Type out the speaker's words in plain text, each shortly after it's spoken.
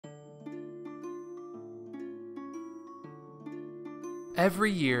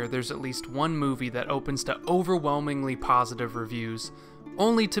Every year, there's at least one movie that opens to overwhelmingly positive reviews,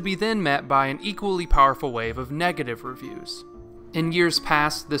 only to be then met by an equally powerful wave of negative reviews. In years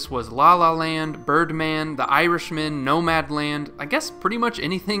past, this was La La Land, Birdman, The Irishman, Nomadland, I guess pretty much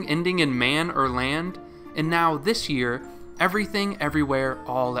anything ending in man or land, and now this year, Everything Everywhere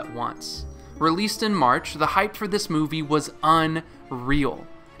All at Once. Released in March, the hype for this movie was unreal.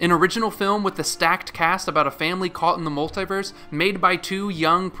 An original film with a stacked cast about a family caught in the multiverse, made by two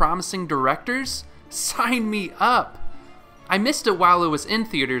young, promising directors? Sign me up! I missed it while it was in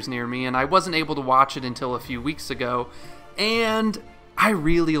theaters near me, and I wasn't able to watch it until a few weeks ago, and I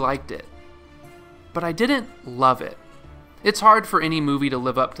really liked it. But I didn't love it. It's hard for any movie to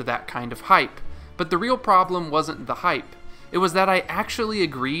live up to that kind of hype, but the real problem wasn't the hype. It was that I actually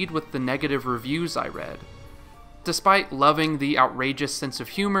agreed with the negative reviews I read. Despite loving the outrageous sense of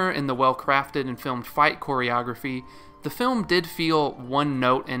humor and the well-crafted and filmed fight choreography, the film did feel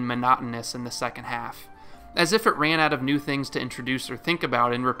one-note and monotonous in the second half, as if it ran out of new things to introduce or think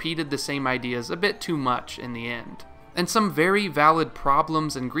about and repeated the same ideas a bit too much in the end. And some very valid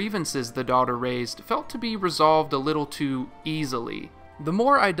problems and grievances the daughter raised felt to be resolved a little too easily. The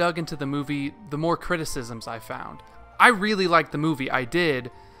more I dug into the movie, the more criticisms I found. I really liked the movie, I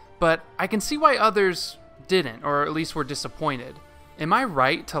did, but I can see why others didn't, or at least were disappointed. Am I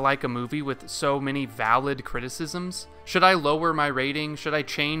right to like a movie with so many valid criticisms? Should I lower my rating? Should I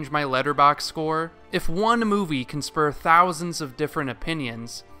change my Letterboxd score? If one movie can spur thousands of different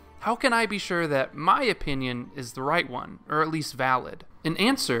opinions, how can I be sure that my opinion is the right one, or at least valid? An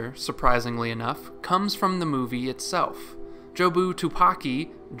answer, surprisingly enough, comes from the movie itself. Jobu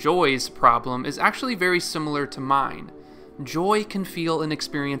Tupaki, Joy's problem, is actually very similar to mine. Joy can feel and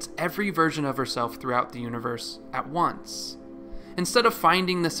experience every version of herself throughout the universe at once. Instead of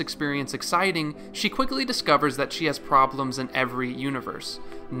finding this experience exciting, she quickly discovers that she has problems in every universe.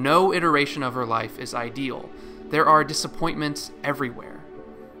 No iteration of her life is ideal. There are disappointments everywhere.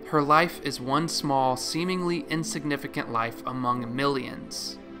 Her life is one small, seemingly insignificant life among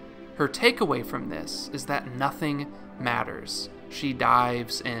millions. Her takeaway from this is that nothing matters. She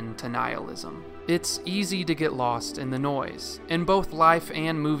dives into nihilism. It's easy to get lost in the noise. In both life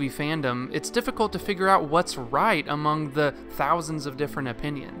and movie fandom, it's difficult to figure out what's right among the thousands of different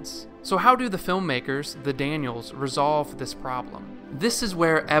opinions. So how do the filmmakers, the Daniels, resolve this problem? This is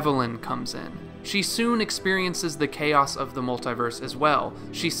where Evelyn comes in. She soon experiences the chaos of the multiverse as well.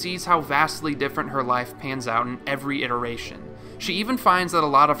 She sees how vastly different her life pans out in every iteration. She even finds that a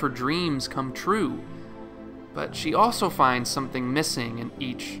lot of her dreams come true. But she also finds something missing in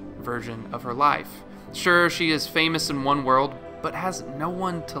each version of her life. Sure, she is famous in one world, but has no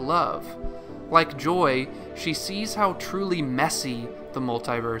one to love. Like Joy, she sees how truly messy the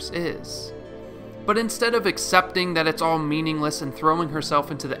multiverse is. But instead of accepting that it's all meaningless and throwing herself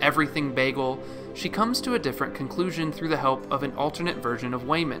into the everything bagel, she comes to a different conclusion through the help of an alternate version of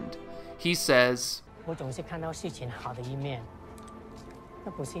Wieneman. He says, 我总是看到事情好的一面，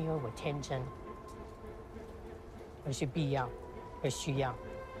那不是因为我天真，而是必要，而需要。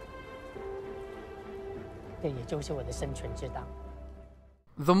这也就是我的生存之道。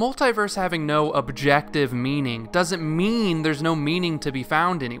 The multiverse having no objective meaning doesn't mean there's no meaning to be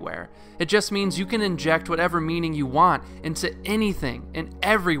found anywhere. It just means you can inject whatever meaning you want into anything and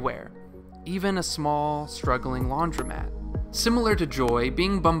everywhere, even a small, struggling laundromat. Similar to Joy,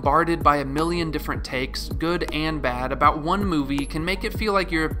 being bombarded by a million different takes, good and bad, about one movie can make it feel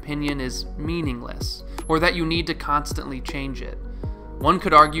like your opinion is meaningless, or that you need to constantly change it. One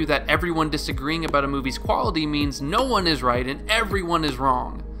could argue that everyone disagreeing about a movie's quality means no one is right and everyone is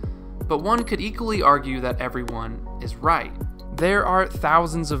wrong. But one could equally argue that everyone is right. There are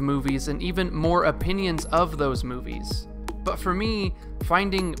thousands of movies and even more opinions of those movies. But for me,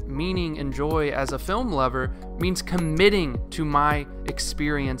 finding meaning and joy as a film lover means committing to my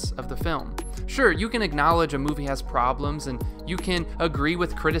experience of the film. Sure, you can acknowledge a movie has problems and you can agree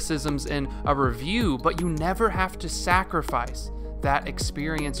with criticisms in a review, but you never have to sacrifice that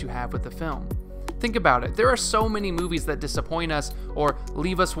experience you have with the film. Think about it. There are so many movies that disappoint us or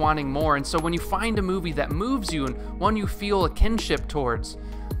leave us wanting more, and so when you find a movie that moves you and one you feel a kinship towards,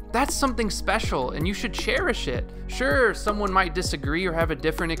 that's something special and you should cherish it. Sure, someone might disagree or have a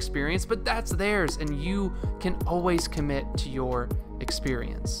different experience, but that's theirs and you can always commit to your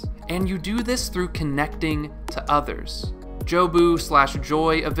experience. And you do this through connecting to others.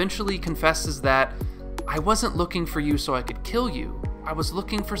 Jobu/Joy eventually confesses that, I wasn't looking for you so I could kill you. I was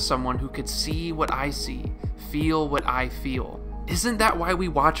looking for someone who could see what I see, feel what I feel. Isn't that why we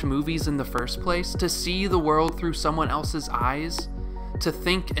watch movies in the first place? To see the world through someone else's eyes? To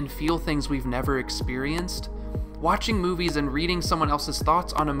think and feel things we've never experienced? Watching movies and reading someone else's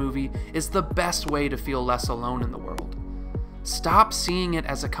thoughts on a movie is the best way to feel less alone in the world. Stop seeing it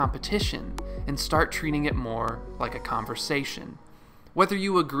as a competition and start treating it more like a conversation. Whether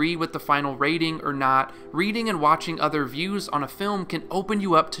you agree with the final rating or not, reading and watching other views on a film can open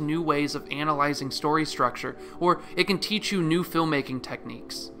you up to new ways of analyzing story structure, or it can teach you new filmmaking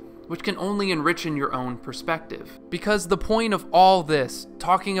techniques, which can only enrich in your own perspective. Because the point of all this,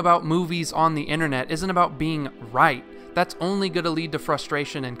 talking about movies on the internet, isn't about being right. That's only going to lead to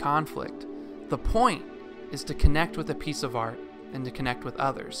frustration and conflict. The point is to connect with a piece of art and to connect with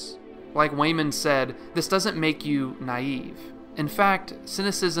others. Like Wieneman said, this doesn't make you naive. In fact,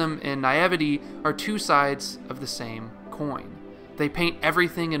 cynicism and naivety are two sides of the same coin. They paint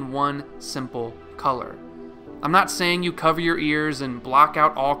everything in one simple color. I'm not saying you cover your ears and block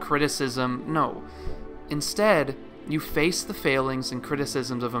out all criticism, no. Instead, you face the failings and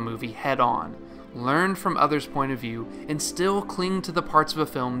criticisms of a movie head on, learn from others' point of view, and still cling to the parts of a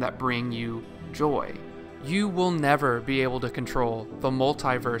film that bring you joy. You will never be able to control the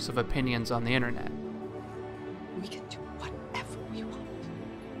multiverse of opinions on the internet. We can do whatever we want.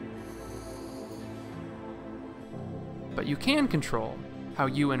 But you can control how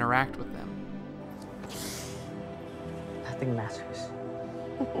you interact with them. Nothing matters.